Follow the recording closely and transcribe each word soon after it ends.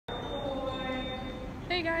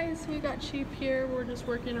Hey guys, we got Chief here. We're just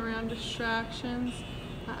working around distractions.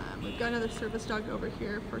 We've got another service dog over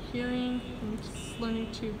here for hearing and just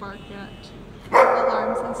learning to bark at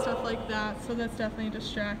alarms and stuff like that, so that's definitely a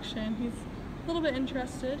distraction. He's a little bit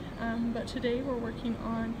interested, but today we're working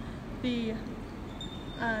on the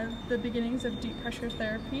beginnings of deep pressure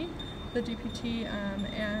therapy, the DPT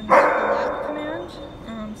and the lap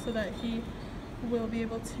command, so that he will be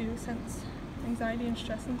able to sense anxiety and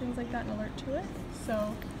stress and things like that and alert to it.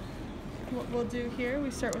 So what we'll do here,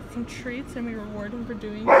 we start with some treats and we reward him for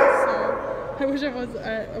doing it. So I wish I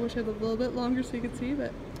had a little bit longer so you could see,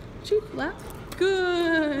 but Chief, lap.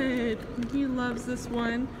 Good! He loves this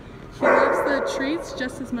one. He loves the treats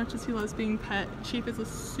just as much as he loves being pet. Chief is a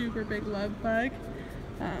super big love bug.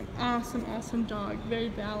 Awesome dog, very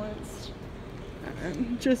balanced.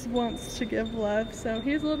 Just wants to give love. So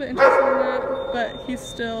he's a little bit interested in that, but he's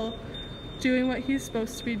still doing what he's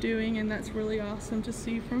supposed to be doing, and that's really awesome to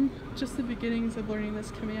see from just the beginnings of learning this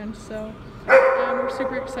command. So we're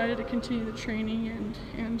super excited to continue the training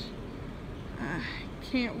and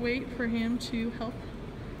can't wait for him to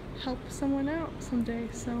help someone out someday.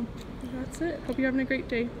 So that's it. Hope you're having a great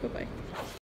day. Bye-bye.